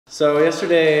So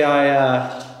yesterday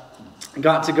I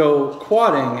got to go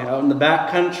quadding out in the back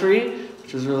country,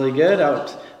 which was really good,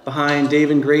 out behind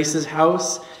Dave and Grace's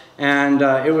house. And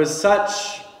it was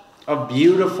such a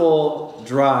beautiful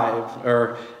drive,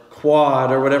 or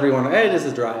quad, or whatever you want to, it is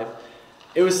a drive.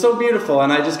 It was so beautiful,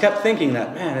 and I just kept thinking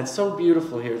that, man, it's so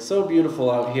beautiful here, it's so beautiful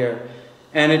out here.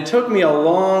 And it took me a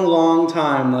long, long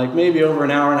time, like maybe over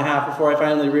an hour and a half before I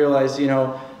finally realized,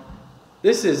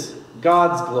 this is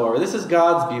God's glory. This is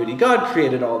God's beauty. God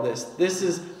created all this. This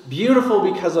is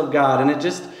beautiful because of God. And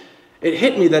it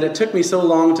hit me that it took me so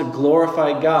long to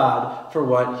glorify God for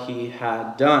what He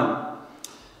had done.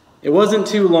 It wasn't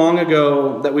too long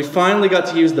ago that we finally got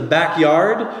to use the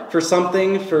backyard for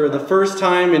something for the first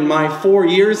time in my 4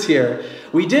 years here.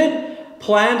 We did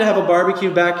plan to have a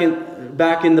barbecue back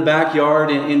in the backyard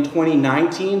in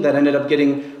 2019 that ended up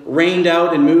getting rained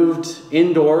out and moved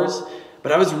indoors.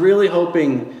 But I was really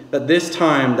hoping that this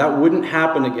time that wouldn't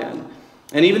happen again.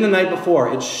 And even the night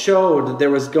before, it showed that there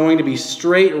was going to be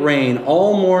straight rain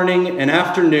all morning and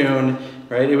afternoon,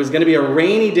 right? It was going to be a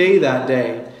rainy day that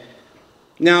day.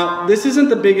 Now, this isn't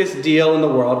the biggest deal in the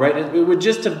world, right? It would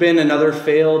just have been another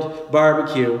failed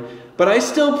barbecue. But I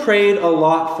still prayed a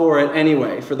lot for it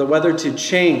anyway, for the weather to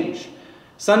change.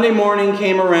 Sunday morning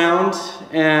came around,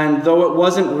 and though it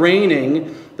wasn't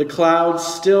raining, the clouds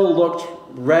still looked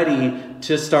ready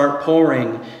to start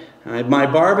pouring. My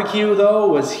barbecue, though,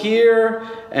 was here,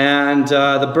 and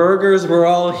the burgers were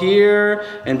all here,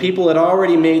 and people had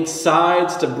already made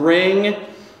sides to bring.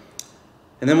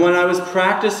 And then when I was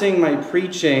practicing my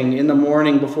preaching in the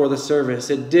morning before the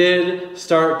service, it did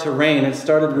start to rain. It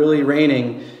started really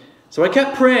raining. So I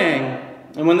kept praying,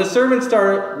 and when the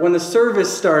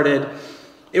service started,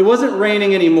 it wasn't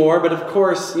raining anymore, but of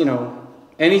course,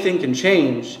 anything can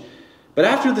change. But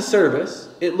after the service,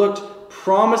 it looked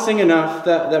promising enough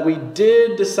that we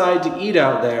did decide to eat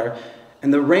out there,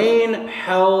 and the rain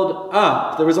held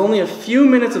up. There was only a few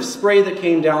minutes of spray that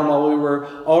came down while we were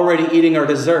already eating our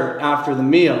dessert after the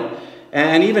meal.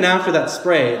 And even after that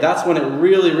spray, that's when it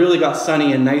really, really got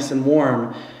sunny and nice and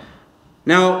warm.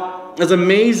 Now, as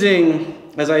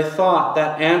amazing as I thought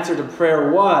that answer to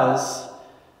prayer was,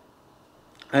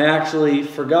 I actually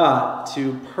forgot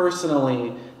to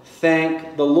personally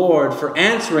thank the Lord for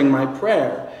answering my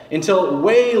prayer until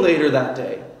way later that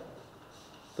day.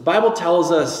 The Bible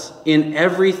tells us, in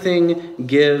everything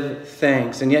give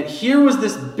thanks. And yet here was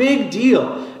this big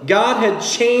deal. God had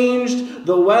changed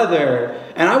the weather,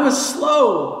 and I was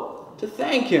slow to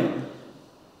thank Him.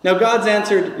 Now, God's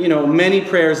answered, many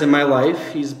prayers in my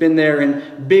life. He's been there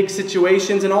in big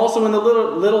situations and also in the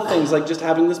little things like just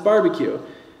having this barbecue.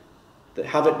 To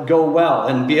have it go well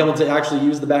and be able to actually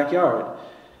use the backyard.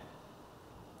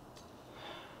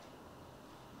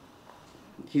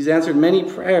 He's answered many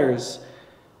prayers,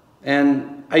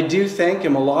 and I do thank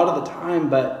Him a lot of the time,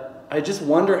 but I just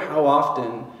wonder how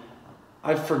often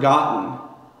I've forgotten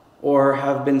or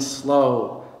have been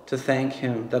slow to thank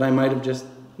Him, that I might have just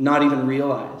not even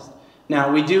realized.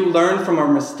 Now, we do learn from our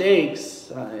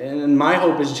mistakes, and my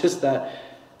hope is just that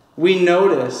we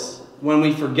notice when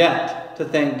we forget to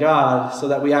thank God so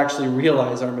that we actually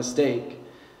realize our mistake.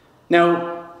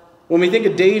 Now, when we think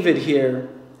of David here,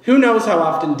 who knows how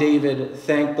often David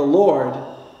thanked the Lord?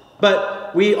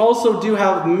 But we also do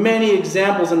have many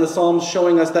examples in the Psalms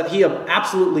showing us that he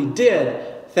absolutely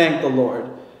did thank the Lord.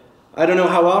 I don't know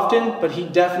how often, but he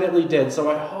definitely did.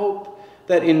 So I hope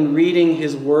that in reading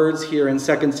his words here in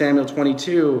 2 Samuel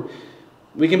 22,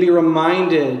 we can be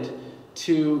reminded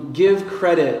to give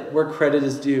credit where credit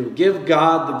is due. Give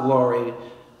God the glory,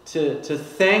 to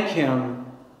thank Him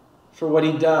for what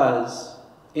He does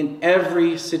in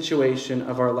every situation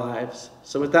of our lives.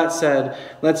 So with that said,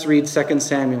 let's read 2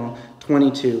 Samuel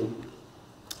 22.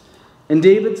 And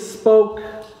David spoke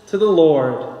to the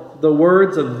Lord the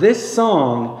words of this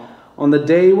song on the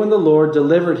day when the Lord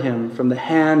delivered him from the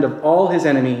hand of all his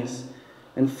enemies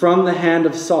and from the hand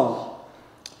of Saul.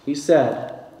 He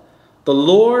said, "The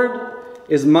Lord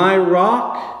is my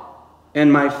rock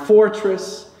and my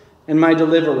fortress and my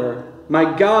deliverer,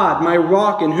 my God, my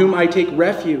rock in whom I take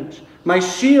refuge, my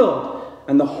shield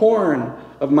and the horn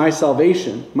of my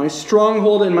salvation, my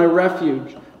stronghold and my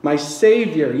refuge, my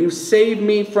Savior. You save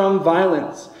me from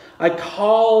violence. I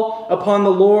call upon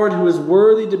the Lord who is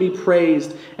worthy to be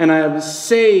praised, and I am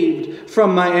saved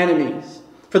from my enemies.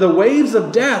 For the waves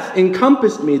of death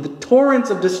encompassed me, the torrents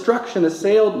of destruction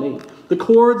assailed me. The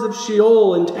cords of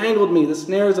Sheol entangled me, the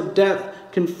snares of death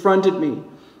confronted me.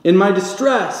 In my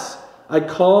distress, I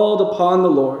called upon the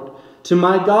Lord. To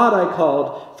my God I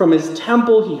called. From His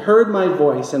temple He heard my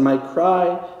voice, and my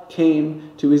cry came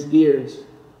to His ears.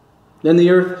 Then the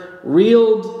earth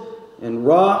reeled and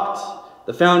rocked.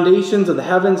 The foundations of the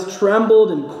heavens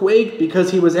trembled and quaked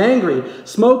because he was angry.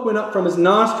 Smoke went up from his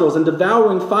nostrils and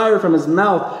devouring fire from his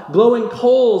mouth. Glowing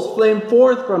coals flamed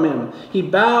forth from him. He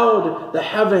bowed the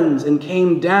heavens and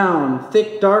came down.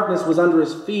 Thick darkness was under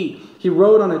his feet. He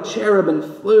rode on a cherub and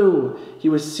flew. He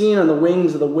was seen on the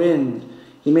wings of the wind.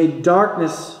 He made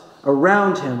darkness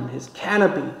around him, his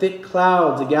canopy, thick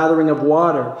clouds, a gathering of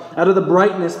water. Out of the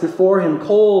brightness before him,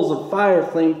 coals of fire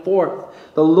flamed forth.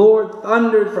 The Lord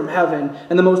thundered from heaven,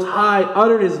 and the Most High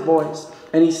uttered his voice.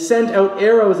 And he sent out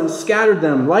arrows and scattered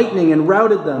them, lightning and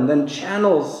routed them. Then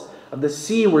channels of the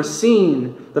sea were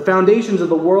seen. The foundations of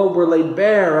the world were laid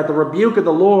bare at the rebuke of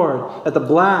the Lord, at the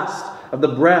blast of the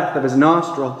breath of his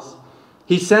nostrils.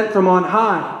 He sent from on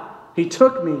high. He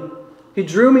took me. He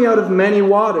drew me out of many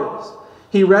waters.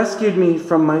 He rescued me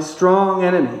from my strong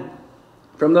enemy,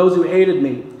 from those who hated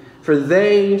me, for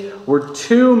they were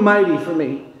too mighty for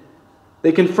me.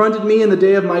 They confronted me in the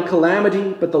day of my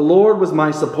calamity, but the Lord was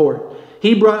my support.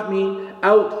 He brought me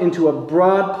out into a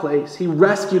broad place. He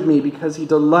rescued me because he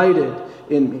delighted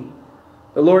in me.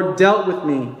 The Lord dealt with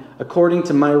me according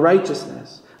to my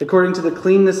righteousness. According to the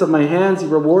cleanness of my hands, he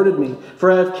rewarded me.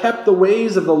 For I have kept the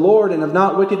ways of the Lord and have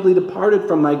not wickedly departed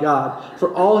from my God.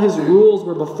 For all his rules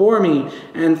were before me,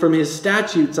 and from his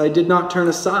statutes I did not turn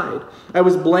aside. I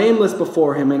was blameless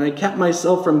before him, and I kept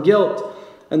myself from guilt.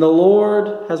 And the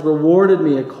Lord has rewarded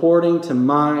me according to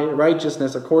my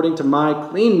righteousness, according to my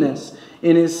cleanness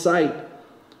in his sight.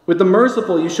 With the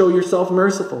merciful you show yourself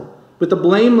merciful. With the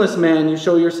blameless man you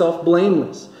show yourself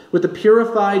blameless. With the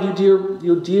purified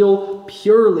you deal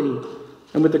purely.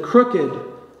 And with the crooked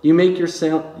you make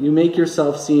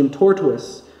yourself seem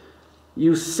tortuous.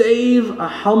 You save a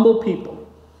humble people,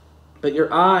 but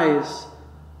your eyes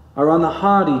are on the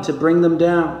haughty to bring them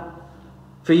down.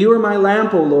 For you are my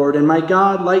lamp, O Lord, and my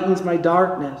God lightens my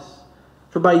darkness.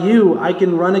 For by you I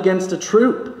can run against a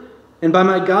troop, and by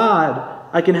my God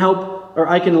I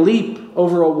can leap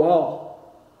over a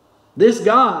wall. This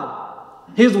God,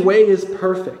 his way is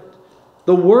perfect.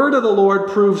 The word of the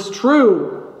Lord proves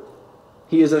true.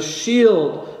 He is a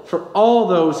shield for all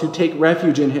those who take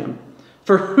refuge in him.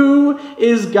 For who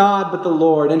is God but the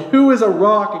Lord? And who is a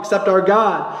rock except our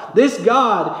God? This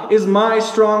God is my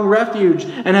strong refuge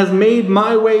and has made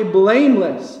my way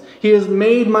blameless. He has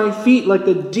made my feet like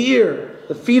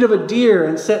the feet of a deer,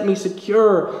 and set me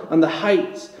secure on the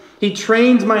heights. He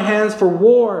trains my hands for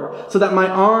war so that my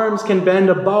arms can bend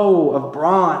a bow of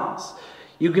bronze.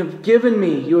 You have given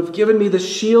me the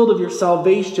shield of your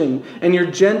salvation, and your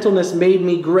gentleness made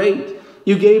me great.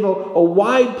 You gave a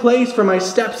wide place for my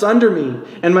steps under me,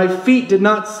 and my feet did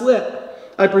not slip.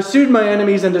 I pursued my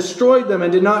enemies and destroyed them,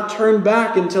 and did not turn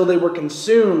back until they were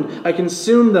consumed. I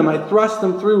consumed them. I thrust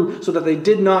them through so that they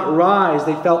did not rise.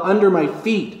 They fell under my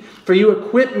feet. For you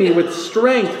equipped me with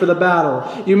strength for the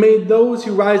battle. You made those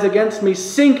who rise against me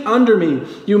sink under me.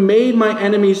 You made my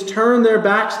enemies turn their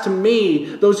backs to me,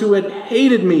 those who had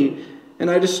hated me,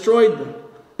 and I destroyed them.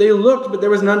 They looked, but there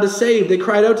was none to save. They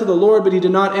cried out to the Lord, but he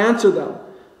did not answer them.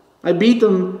 I beat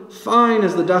them fine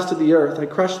as the dust of the earth. I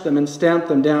crushed them and stamped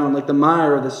them down like the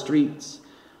mire of the streets.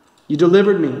 You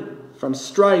delivered me from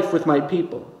strife with my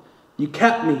people. You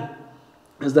kept me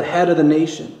as the head of the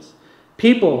nations.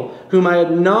 People whom I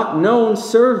had not known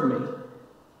served me.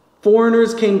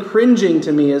 Foreigners came cringing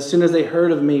to me as soon as they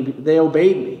heard of me. They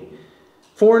obeyed me.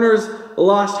 Foreigners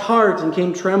lost heart and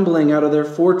came trembling out of their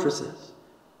fortresses.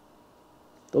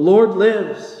 The Lord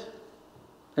lives,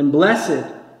 and blessed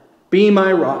be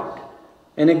my rock,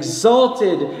 and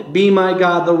exalted be my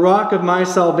God, the rock of my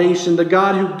salvation, the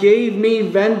God who gave me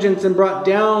vengeance and brought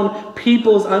down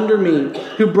peoples under me,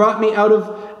 who brought me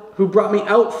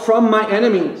out from my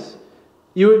enemies.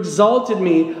 You exalted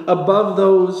me above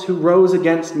those who rose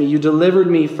against me. You delivered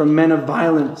me from men of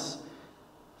violence.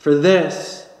 For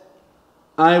this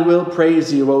I will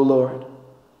praise you, O Lord,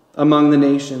 among the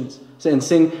nations, and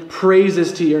sing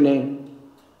praises to your name.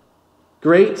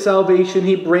 Great salvation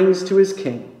he brings to his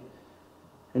king,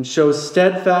 and shows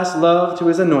steadfast love to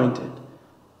his anointed,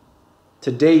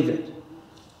 to David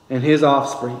and his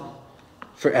offspring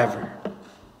forever.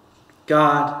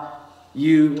 God,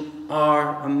 you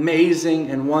are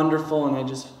amazing and wonderful, and I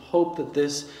just hope that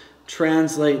this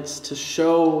translates to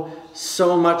show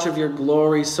so much of your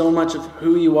glory, so much of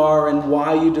who you are and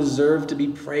why you deserve to be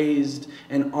praised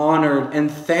and honored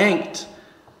and thanked.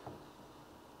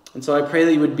 And so I pray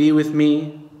that you would be with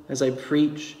me as I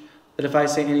preach, that if I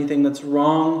say anything that's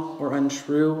wrong or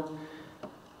untrue,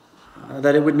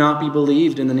 that it would not be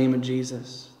believed in the name of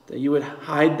Jesus, that you would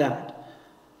hide that.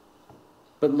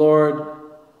 But Lord,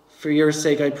 for your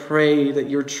sake, I pray that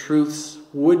your truths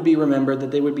would be remembered,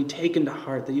 that they would be taken to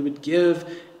heart, that you would give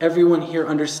everyone here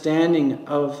understanding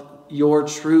of your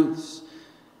truths,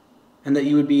 and that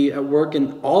you would be at work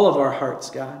in all of our hearts,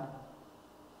 God,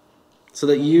 so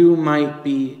that you might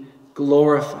be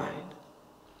glorified.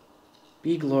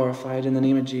 Be glorified in the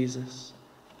name of Jesus.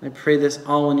 I pray this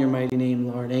all in your mighty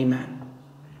name, Lord. Amen.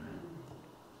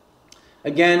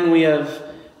 Again, we have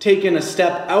taken a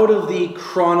step out of the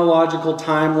chronological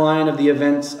timeline of the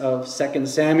events of 2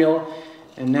 Samuel,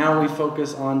 and now we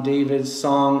focus on David's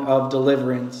song of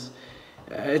deliverance.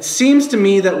 It seems to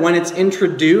me that when it's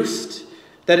introduced,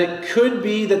 that it could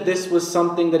be that this was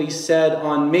something that he said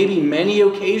on maybe many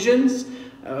occasions,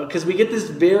 because we get this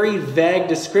very vague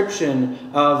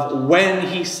description of when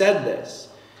he said this.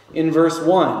 In verse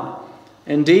 1,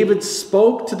 "And David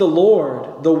spoke to the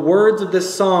Lord the words of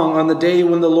this song on the day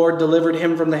when the Lord delivered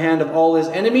him from the hand of all his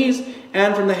enemies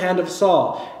and from the hand of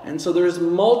Saul." And so there's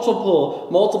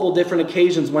multiple different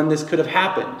occasions when this could have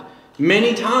happened.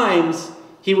 Many times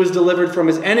he was delivered from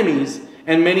his enemies,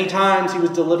 and many times he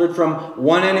was delivered from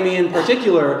one enemy in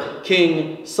particular,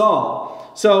 King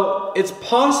Saul. So it's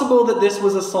possible that this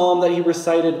was a psalm that he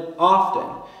recited often.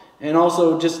 And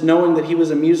also just knowing that he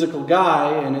was a musical guy,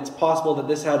 and it's possible that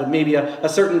this had maybe a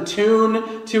certain tune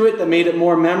to it that made it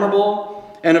more memorable.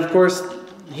 And of course,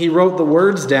 he wrote the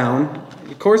words down.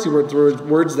 Of course he wrote the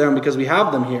words down because we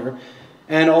have them here.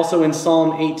 And also in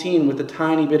Psalm 18 with a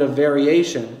tiny bit of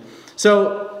variation.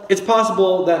 So it's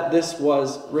possible that this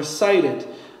was recited.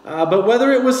 But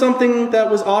whether it was something that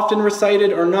was often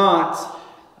recited or not,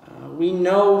 we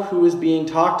know who is being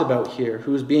talked about here,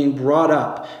 who is being brought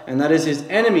up, and that is his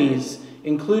enemies,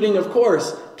 including, of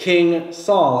course, King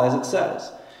Saul, as it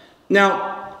says.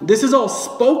 Now, this is all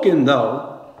spoken,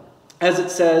 though, as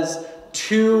it says,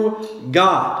 to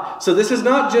God. So this is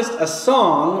not just a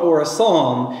song or a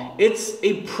psalm, it's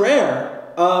a prayer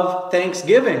of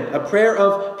thanksgiving, a prayer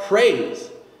of praise.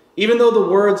 Even though the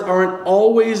words aren't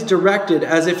always directed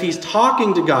as if he's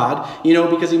talking to God,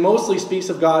 because he mostly speaks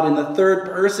of God in the third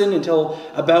person until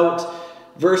about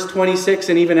verse 26,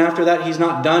 and even after that he's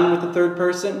not done with the third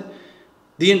person.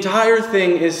 The entire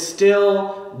thing is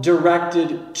still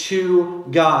directed to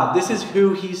God. This is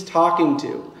who he's talking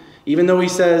to. Even though he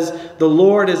says, the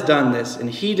Lord has done this, and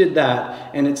he did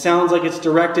that, and it sounds like it's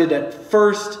directed at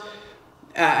first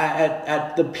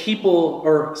at the people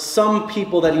or some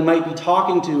people that he might be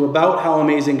talking to about how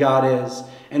amazing God is.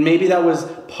 And maybe that was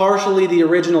partially the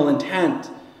original intent.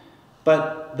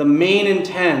 But the main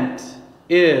intent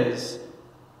is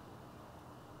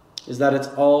that it's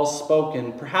all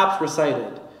spoken, perhaps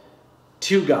recited,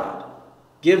 to God.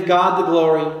 Give God the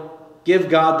glory. Give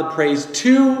God the praise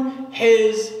to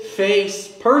his face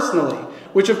personally.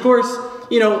 Which of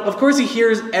course he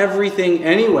hears everything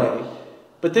anyway.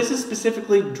 But this is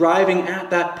specifically driving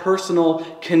at that personal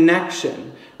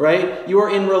connection, right? You are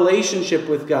in relationship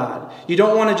with God. You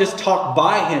don't want to just talk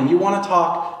by him. You want to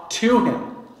talk to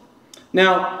him.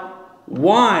 Now,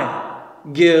 why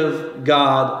give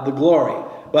God the glory?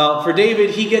 Well, for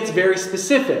David, he gets very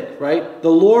specific, right?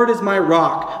 The Lord is my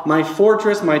rock, my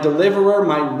fortress, my deliverer,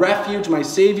 my refuge, my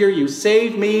savior. You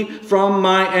save me from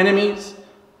my enemies.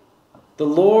 The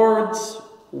Lord's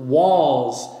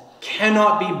walls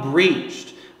cannot be breached.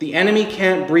 The enemy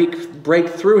can't break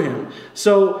through him.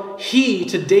 So he,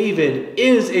 to David,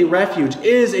 is a refuge,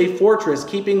 is a fortress,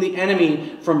 keeping the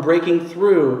enemy from breaking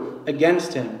through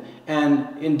against him. And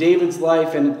in David's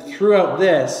life and throughout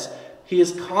this, he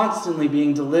is constantly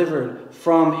being delivered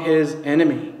from his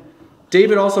enemy.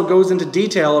 David also goes into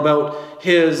detail about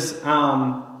his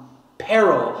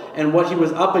peril and what he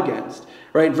was up against.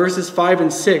 Right? Verses 5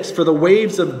 and 6, "For the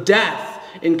waves of death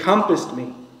encompassed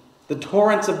me. The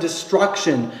torrents of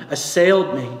destruction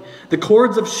assailed me. The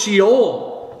cords of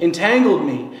Sheol entangled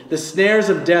me. The snares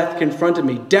of death confronted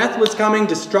me." Death was coming.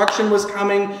 Destruction was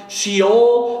coming.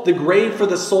 Sheol, the grave for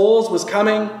the souls, was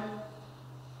coming.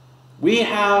 We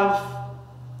have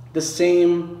the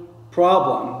same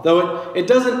problem. Though it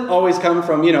doesn't always come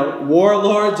from,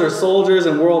 warlords or soldiers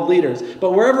and world leaders.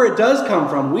 But wherever it does come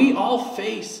from, we all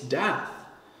face death.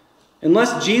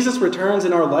 Unless Jesus returns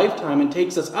in our lifetime and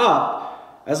takes us up,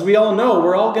 as we all know,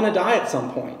 we're all going to die at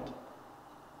some point.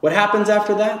 What happens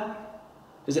after that?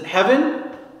 Is it heaven?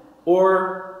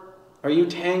 Or are you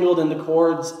tangled in the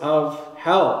cords of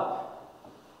hell?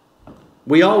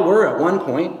 We all were at one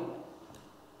point.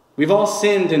 We've all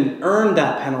sinned and earned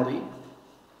that penalty.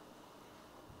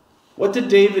 What did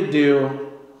David do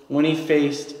when he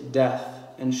faced death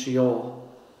and Sheol?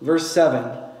 Verse 7,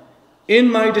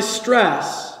 "In my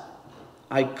distress,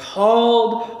 I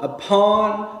called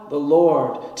upon the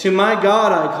Lord. To my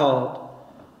God I called.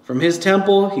 From his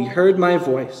temple he heard my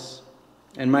voice.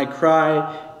 and my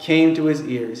cry came to his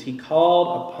ears. He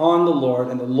called upon the Lord,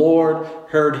 and the Lord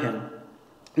heard him.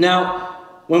 Now,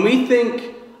 when we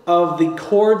think of the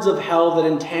cords of hell that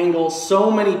entangle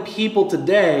so many people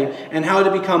today and how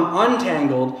to become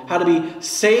untangled, how to be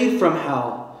saved from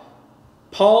hell,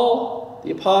 Paul,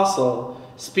 the apostle,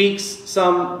 speaks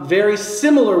some very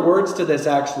similar words to this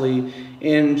actually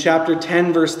in chapter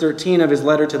 10, verse 13 of his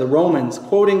letter to the Romans,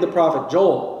 quoting the prophet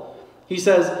Joel. He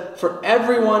says, "For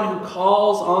everyone who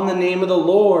calls on the name of the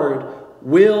Lord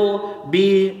will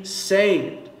be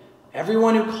saved."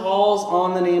 Everyone who calls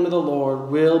on the name of the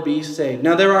Lord will be saved.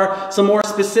 Now, there are some more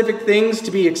specific things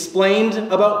to be explained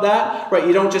about that, right?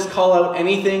 You don't just call out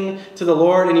anything to the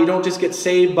Lord, and you don't just get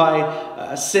saved by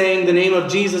saying the name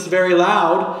of Jesus very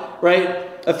loud, right?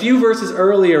 A few verses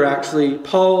earlier, actually,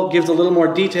 Paul gives a little more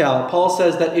detail. Paul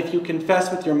says that if you confess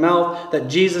with your mouth that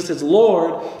Jesus is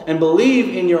Lord and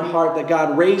believe in your heart that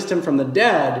God raised him from the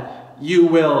dead, you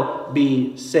will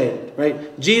be saved,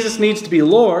 right? Jesus needs to be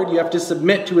Lord. You have to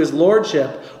submit to his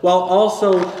lordship while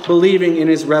also believing in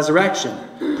his resurrection,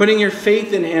 putting your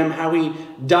faith in him, how he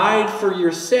died for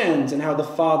your sins and how the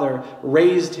Father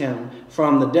raised him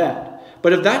from the dead.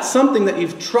 But if that's something that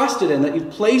you've trusted in, that you've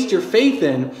placed your faith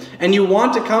in, and you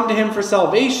want to come to him for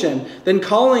salvation, then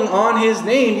calling on his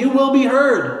name, you will be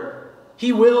heard.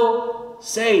 He will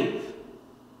save.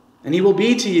 And he will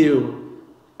be to you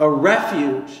a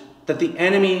refuge that the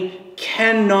enemy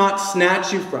cannot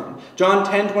snatch you from. John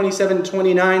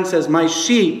 10:27-29 says, "My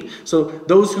sheep," so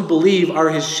those who believe are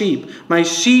his sheep, "my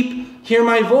sheep hear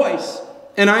my voice,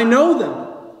 and I know them,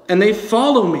 and they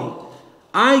follow me.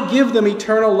 I give them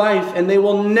eternal life, and they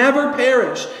will never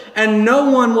perish, and no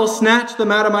one will snatch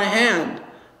them out of my hand.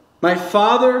 My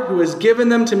Father, who has given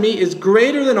them to me, is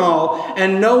greater than all,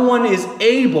 and no one is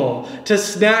able to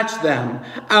snatch them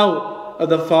out of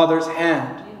the Father's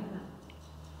hand."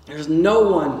 There's no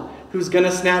one who's going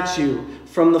to snatch you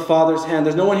from the Father's hand.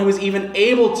 There's no one who is even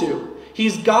able to.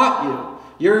 He's got you.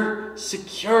 You're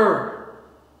secure.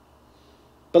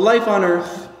 But life on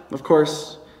earth, of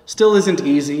course, still isn't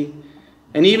easy.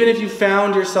 And even if you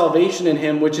found your salvation in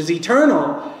him, which is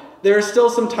eternal, there are still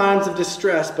some times of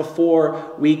distress before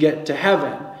we get to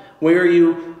heaven, where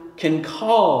you can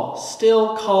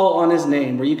still call on his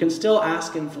name, where you can still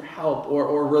ask him for help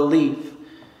or relief.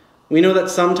 We know that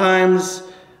sometimes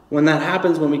when that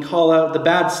happens, when we call out, the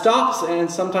bad stops, and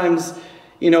sometimes,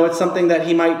 it's something that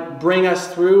he might bring us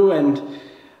through, and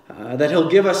that he'll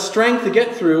give us strength to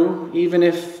get through, even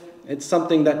if it's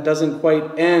something that doesn't quite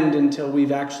end until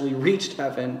we've actually reached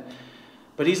heaven.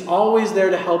 But he's always there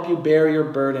to help you bear your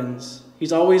burdens.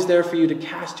 He's always there for you to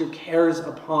cast your cares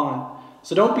upon.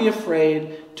 So don't be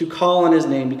afraid to call on his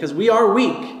name, because we are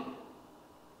weak,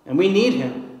 and we need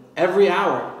him every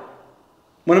hour.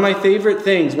 One of my favorite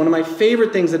things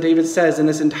that David says in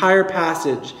this entire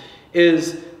passage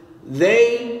is,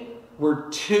 "They were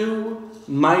too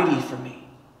mighty for me."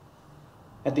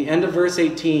 At the end of verse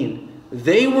 18,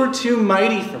 they were too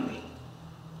mighty for me.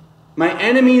 My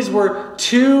enemies were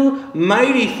too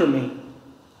mighty for me.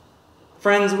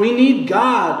 Friends, we need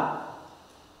God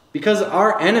because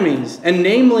our enemies, and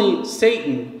namely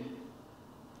Satan,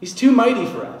 he's too mighty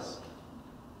for us.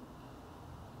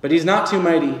 But he's not too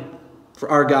mighty for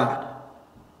our God.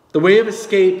 The way of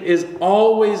escape is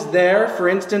always there. For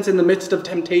instance, in the midst of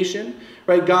temptation,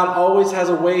 right? God always has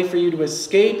a way for you to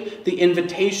escape the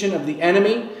invitation of the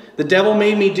enemy. "The devil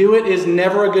made me do it" is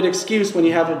never a good excuse when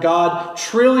you have a God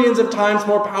trillions of times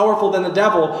more powerful than the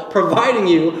devil providing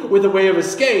you with a way of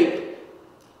escape.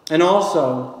 And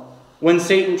also, when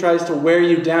Satan tries to wear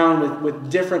you down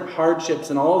with different hardships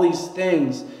and all these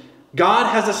things, God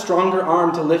has a stronger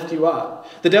arm to lift you up.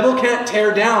 The devil can't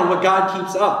tear down what God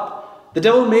keeps up. The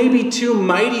devil may be too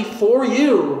mighty for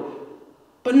you,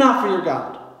 but not for your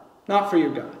God. Not for your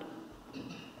God.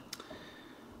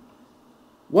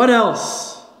 What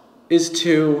else is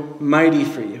too mighty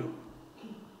for you?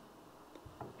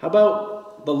 How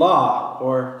about the law,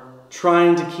 or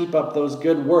trying to keep up those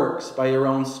good works by your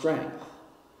own strength?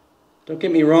 Don't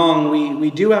get me wrong,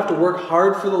 we do have to work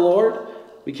hard for the Lord.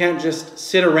 We can't just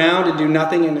sit around and do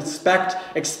nothing and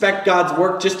expect God's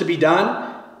work just to be done.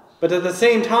 But at the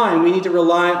same time, we need to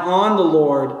rely on the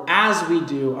Lord as we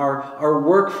do our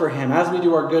work for him, as we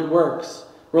do our good works.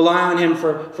 Rely on him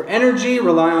for energy,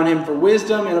 rely on him for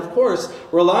wisdom, and of course,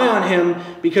 rely on him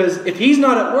because if he's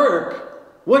not at work,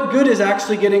 what good is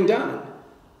actually getting done?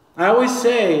 I always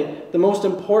say the most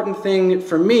important thing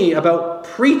for me about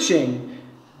preaching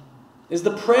is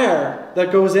the prayer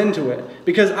that goes into it.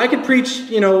 Because I could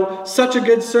preach, such a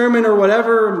good sermon or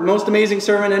whatever, most amazing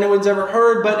sermon anyone's ever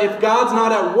heard, but if God's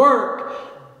not at work,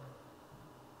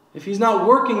 if he's not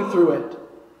working through it,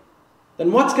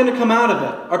 then what's going to come out of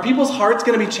it? Are people's hearts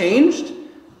going to be changed?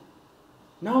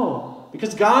 No,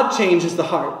 because God changes the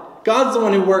heart. God's the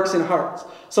one who works in hearts.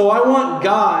 So I want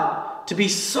God to be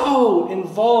so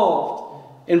involved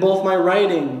in both my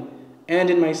writing and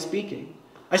in my speaking.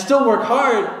 I still work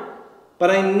hard,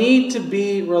 but I need to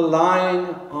be relying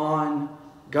on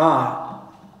God.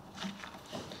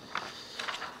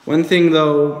 One thing,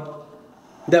 though,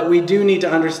 that we do need to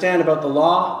understand about the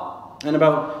law and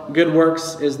about good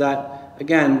works is that,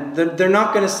 again, they're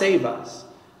not going to save us.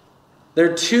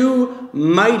 They're too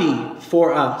mighty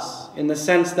for us in the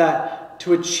sense that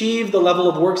to achieve the level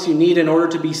of works you need in order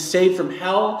to be saved from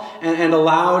hell and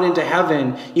allowed into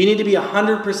heaven, you need to be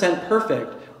 100%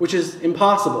 perfect, which is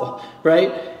impossible,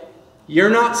 right? You're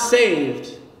not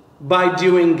saved by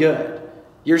doing good.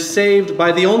 You're saved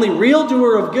by the only real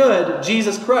doer of good,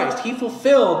 Jesus Christ. He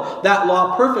fulfilled that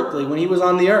law perfectly when he was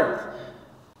on the earth.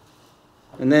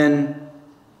 And then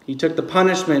he took the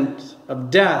punishment of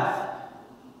death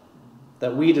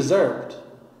that we deserved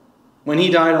when he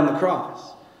died on the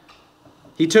cross.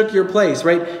 He took your place,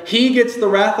 right? He gets the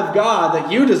wrath of God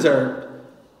that you deserved.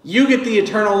 You get the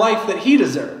eternal life that he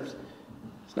deserved.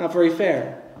 It's not very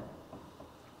fair.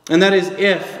 And that is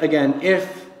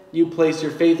if you place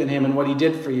your faith in him and what he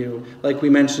did for you, like we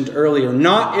mentioned earlier.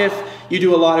 Not if you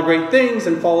do a lot of great things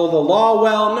and follow the law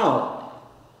well. No.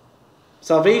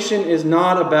 Salvation is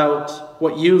not about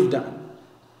what you've done.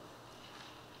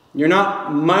 You're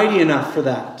not mighty enough for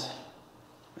that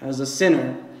as a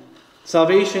sinner.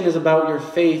 Salvation is about your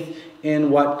faith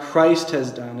in what Christ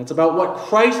has done. It's about what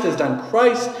Christ has done.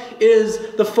 Christ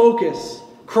is the focus.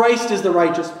 Christ is the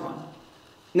righteous one.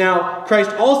 Now,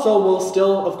 Christ also will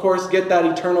still, of course, get that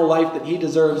eternal life that he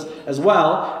deserves as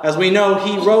well. As we know,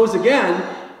 he rose again,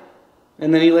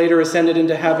 and then he later ascended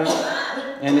into heaven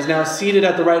and is now seated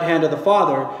at the right hand of the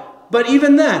Father. But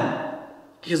even then,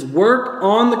 his work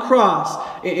on the cross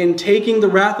in taking the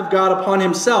wrath of God upon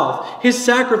himself, his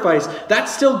sacrifice,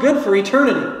 that's still good for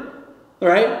eternity. All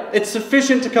right? It's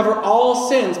sufficient to cover all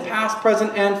sins, past,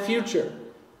 present, and future.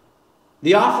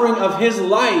 The offering of his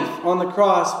life on the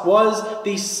cross was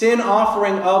the sin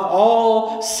offering of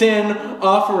all sin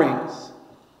offerings.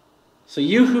 So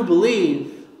you who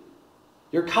believe,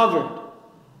 you're covered.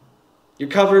 You're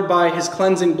covered by his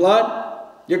cleansing blood.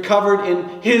 You're covered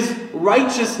in his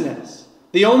righteousness.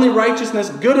 The only righteousness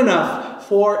good enough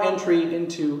for entry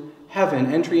into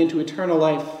heaven, entry into eternal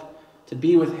life, to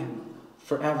be with him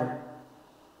forever.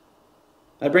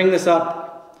 I bring this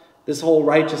up, this whole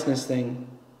righteousness thing,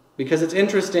 because it's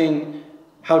interesting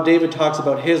how David talks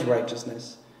about his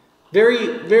righteousness.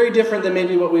 Very, very different than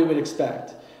maybe what we would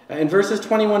expect. In verses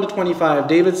 21 to 25,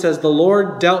 David says, "The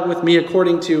Lord dealt with me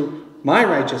according to my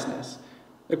righteousness.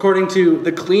 According to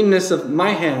the cleanness of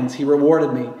my hands, he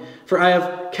rewarded me. For I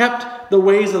have kept the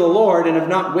ways of the Lord and have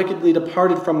not wickedly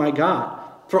departed from my God.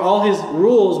 For all his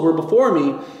rules were before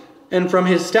me, and from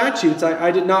his statutes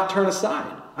I did not turn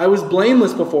aside. I was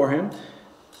blameless before him,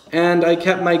 and I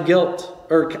kept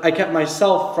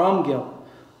myself from guilt.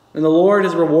 And the Lord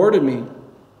has rewarded me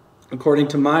according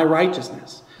to my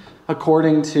righteousness,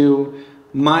 according to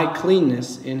my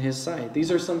cleanness in his sight."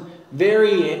 These are some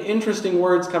very interesting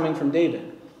words coming from David.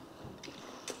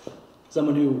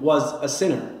 Someone who was a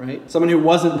sinner, right? Someone who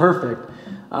wasn't perfect.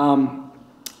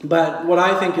 But what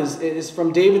I think is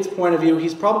from David's point of view,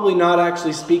 he's probably not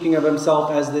actually speaking of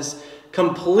himself as this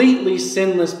completely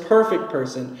sinless, perfect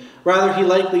person. Rather, he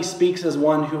likely speaks as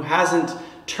one who hasn't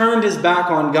turned his back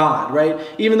on God, right?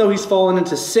 Even though he's fallen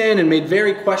into sin and made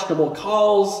very questionable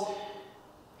calls,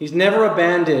 he's never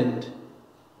abandoned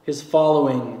his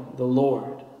following the Lord.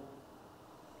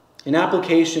 In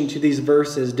application to these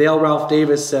verses, Dale Ralph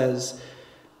Davis says,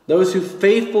 "Those who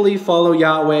faithfully follow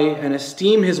Yahweh and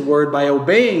esteem his word by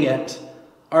obeying it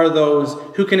are those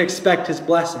who can expect his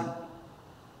blessing.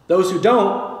 Those who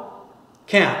don't,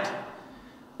 can't."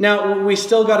 Now, we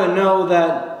still got to know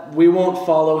that we won't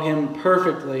follow him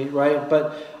perfectly, right?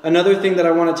 But another thing that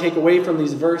I want to take away from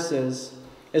these verses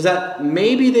is that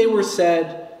maybe they were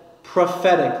said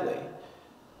prophetically.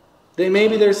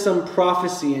 Maybe there's some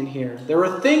prophecy in here. There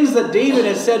are things that David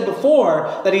has said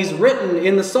before that he's written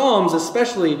in the Psalms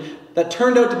especially that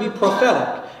turned out to be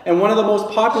prophetic. And one of the most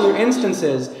popular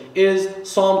instances is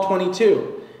Psalm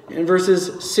 22. And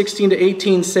verses 16 to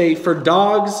 18 say, "For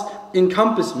dogs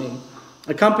encompass me.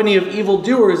 A company of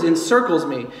evildoers encircles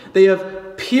me. They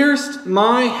have pierced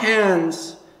my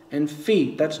hands and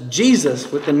feet." That's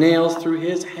Jesus with the nails through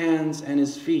his hands and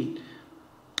his feet.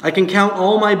 "I can count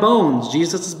all my bones."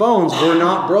 Jesus' bones were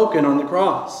not broken on the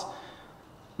cross.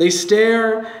 "They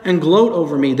stare and gloat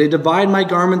over me. They divide my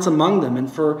garments among them,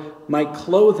 and for my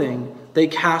clothing they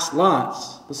cast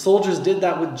lots. The soldiers did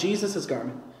that with Jesus'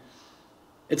 garment.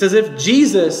 It's as if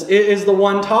Jesus is the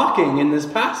one talking in this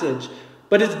passage,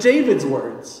 but it's David's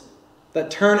words that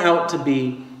turn out to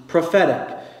be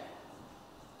prophetic.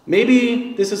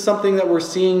 Maybe this is something that we're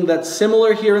seeing that's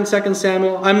similar here in 2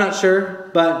 Samuel. I'm not sure,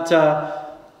 but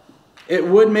it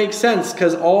would make sense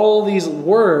because all these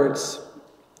words,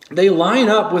 they line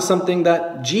up with something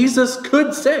that Jesus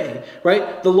could say,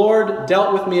 right? The Lord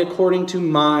dealt with me according to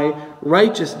my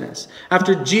righteousness.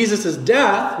 After Jesus'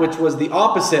 death, which was the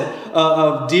opposite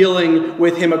of dealing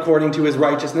with him according to his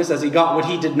righteousness, as he got what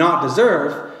he did not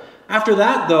deserve, after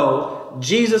that, though,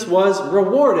 Jesus was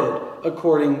rewarded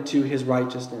according to his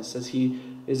righteousness, as he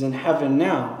is in heaven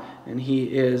now, and he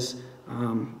is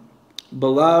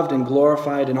beloved and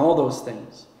glorified and all those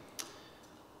things.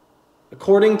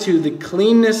 According to the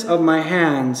cleanness of my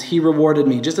hands, he rewarded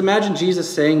me. Just imagine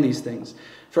Jesus saying these things.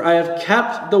 For I have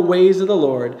kept the ways of the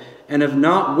Lord and have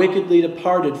not wickedly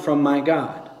departed from my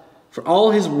God. For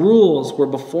all his rules were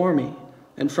before me,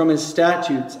 and from his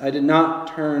statutes I did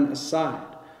not turn aside.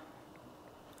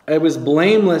 I was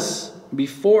blameless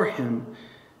before him,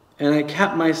 and I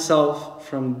kept myself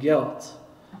from guilt.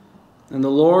 And the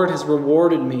Lord has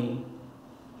rewarded me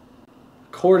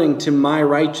according to my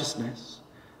righteousness,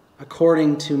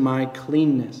 according to my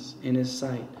cleanness in his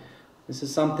sight. This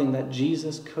is something that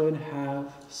Jesus could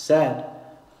have said.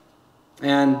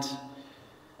 And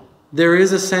there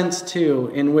is a sense,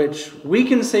 too, in which we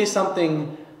can say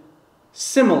something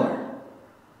similar.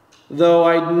 Though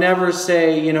I'd never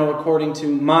say, according to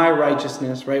my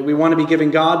righteousness, right? We want to be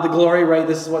giving God the glory, right?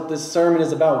 This is what this sermon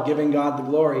is about, giving God the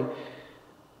glory.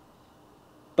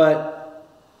 But,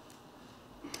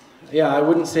 yeah, I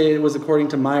wouldn't say it was according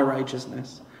to my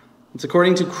righteousness. It's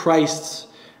according to Christ's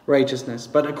righteousness.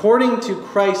 But according to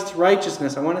Christ's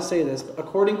righteousness, I want to say this,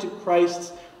 according to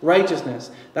Christ's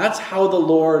righteousness, that's how the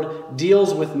Lord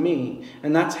deals with me.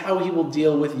 And that's how he will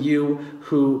deal with you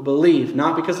who believe.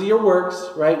 Not because of your works,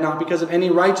 right? Not because of any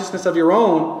righteousness of your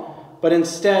own, but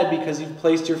instead because you've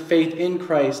placed your faith in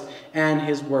Christ and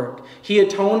his work. He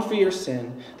atoned for your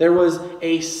sin. There was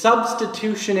a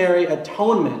substitutionary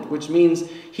atonement, which means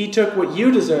he took what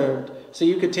you deserved so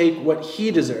you could take what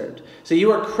he deserved. So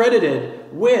you are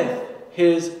credited with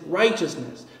his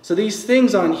righteousness. So these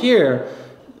things on here,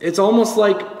 it's almost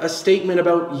like a statement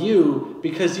about you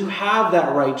because you have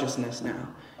that righteousness now,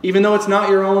 even though it's not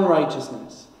your own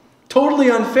righteousness.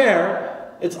 Totally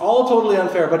unfair. It's all totally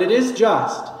unfair, but it is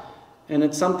just. And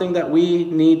it's something that we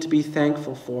need to be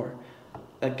thankful for.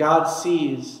 That God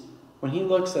sees, when he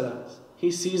looks at us,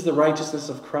 he sees the righteousness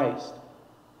of Christ.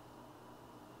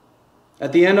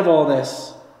 At the end of all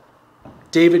this,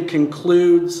 David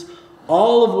concludes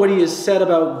all of what he has said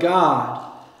about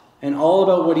God and all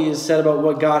about what he has said about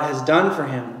what God has done for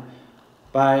him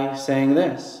by saying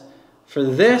this: For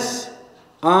this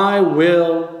I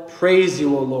will praise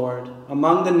you, O Lord,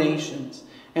 among the nations,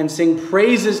 and sing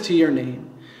praises to your name.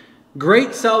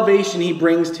 Great salvation he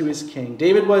brings to his king.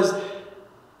 David was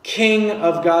king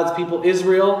of God's people,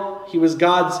 Israel. He was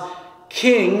God's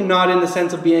king, not in the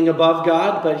sense of being above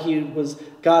God, but he was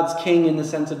God's king in the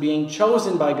sense of being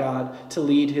chosen by God to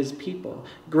lead his people.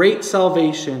 Great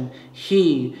salvation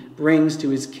he brings to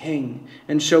his king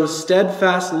and shows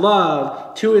steadfast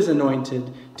love to his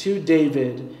anointed, to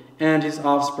David and his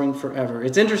offspring forever.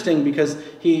 It's interesting because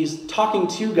he's talking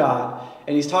to God,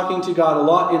 and he's talking to God a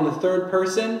lot in the third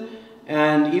person,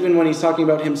 and even when he's talking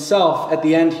about himself at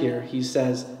the end here, he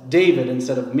says David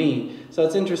instead of me. So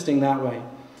it's interesting that way.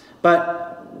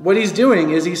 But what he's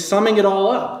doing is he's summing it all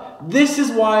up. This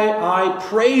is why I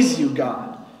praise you,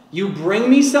 God. You bring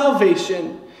me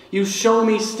salvation. You show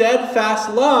me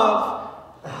steadfast love.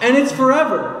 And it's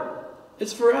forever.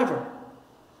 It's forever.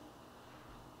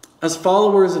 As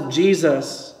followers of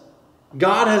Jesus,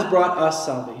 God has brought us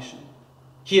salvation.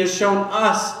 He has shown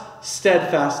us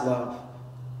steadfast love.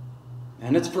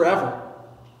 And it's forever.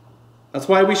 That's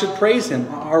why we should praise him.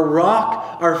 Our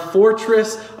rock, our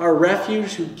fortress, our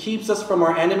refuge who keeps us from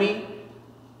our enemy.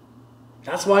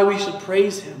 That's why we should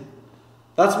praise him.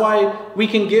 That's why we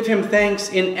can give him thanks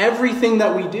in everything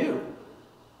that we do.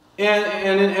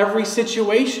 And in every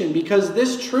situation. Because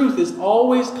this truth is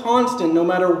always constant no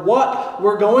matter what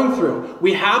we're going through.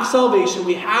 We have salvation.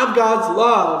 We have God's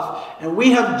love. And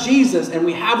we have Jesus. And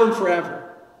we have him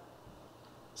forever.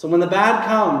 So when the bad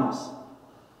comes,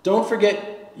 don't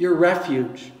forget your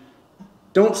refuge.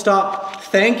 Don't stop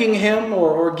thanking him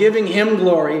or giving him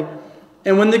glory.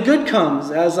 And when the good comes,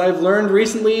 as I've learned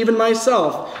recently even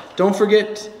myself, don't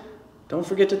forget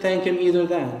to thank him either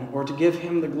then or to give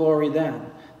him the glory then.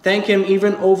 Thank him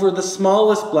even over the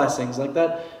smallest blessings, like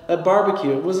that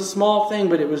barbecue. It was a small thing,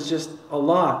 but it was just a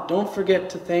lot. Don't forget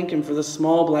to thank him for the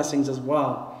small blessings as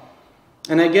well.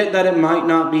 And I get that it might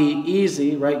not be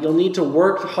easy, right? You'll need to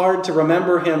work hard to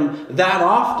remember him that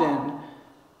often.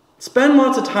 Spend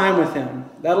lots of time with him.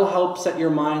 That'll help set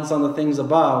your minds on the things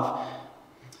above.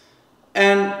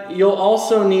 And you'll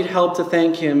also need help to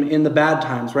thank him in the bad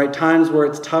times, right? Times where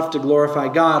it's tough to glorify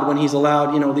God, when he's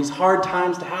allowed, these hard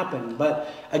times to happen. But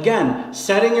again,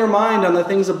 setting your mind on the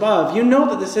things above, you know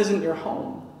that this isn't your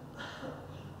home.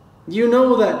 You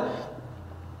know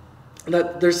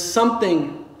that there's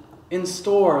something in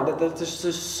store, that this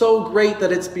is so great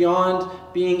that it's beyond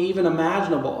being even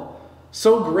imaginable.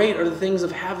 So great are the things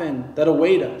of heaven that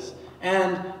await us.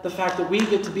 And the fact that we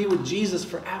get to be with Jesus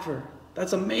forever.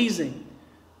 That's amazing.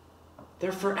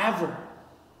 They're forever.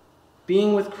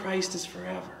 Being with Christ is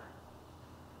forever.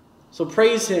 So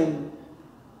praise him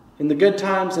in the good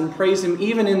times and praise him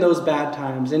even in those bad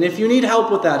times. And if you need help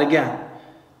with that, again,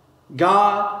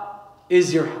 God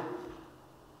is your help.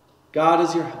 God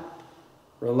is your help.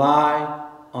 Rely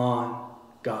on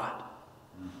God.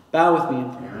 Bow with me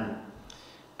in prayer.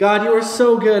 God, you are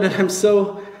so good, and I'm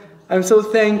so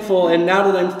thankful. And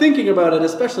now that I'm thinking about it,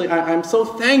 especially, I'm so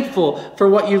thankful for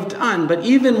what you've done. But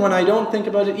even when I don't think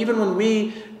about it, even when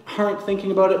we aren't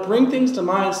thinking about it, bring things to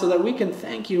mind so that we can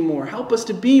thank you more. Help us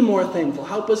to be more thankful.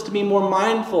 Help us to be more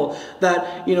mindful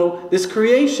that, this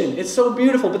creation, it's so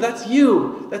beautiful, but that's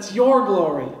you. That's your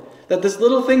glory. That this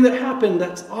little thing that happened,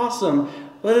 that's awesome.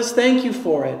 Let us thank you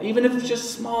for it, even if it's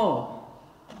just small.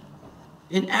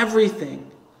 In everything,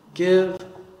 give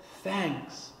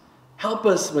thanks. Help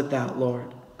us with that,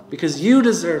 Lord, because you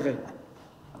deserve it.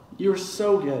 You're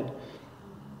so good.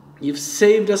 You've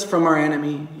saved us from our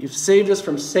enemy. You've saved us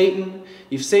from Satan.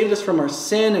 You've saved us from our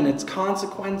sin and its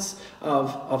consequence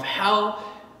of hell.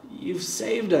 You've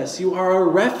saved us. You are our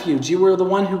refuge. You are the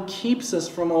one who keeps us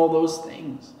from all those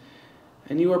things.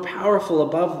 And you are powerful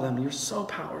above them. You're so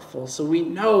powerful. So we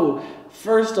know,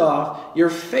 first off, you're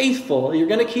faithful. You're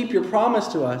going to keep your promise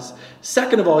to us.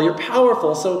 Second of all, you're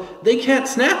powerful, so they can't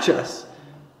snatch us.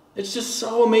 It's just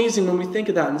so amazing when we think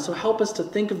of that. And so help us to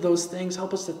think of those things.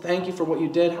 Help us to thank you for what you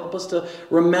did. Help us to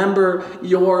remember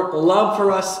your love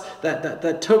for us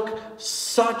that took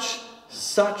such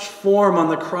form on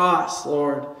the cross,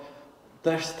 Lord.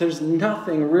 There's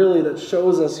nothing really that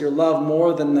shows us your love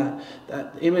more than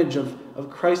that image of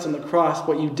Christ on the cross,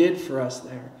 what you did for us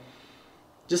there.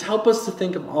 Just help us to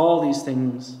think of all these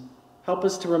things. Help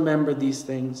us to remember these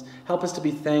things. Help us to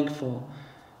be thankful.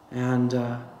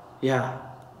 And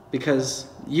because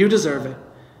you deserve it.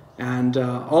 And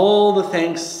all the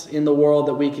thanks in the world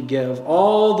that we could give,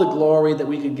 all the glory that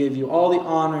we could give you, all the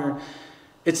honor,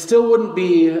 it still wouldn't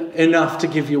be enough to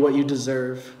give you what you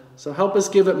deserve. So help us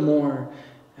give it more.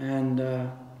 And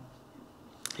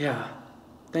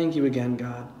thank you again,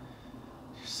 God.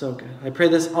 You're so good. I pray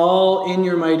this all in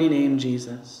your mighty name,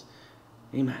 Jesus.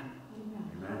 Amen.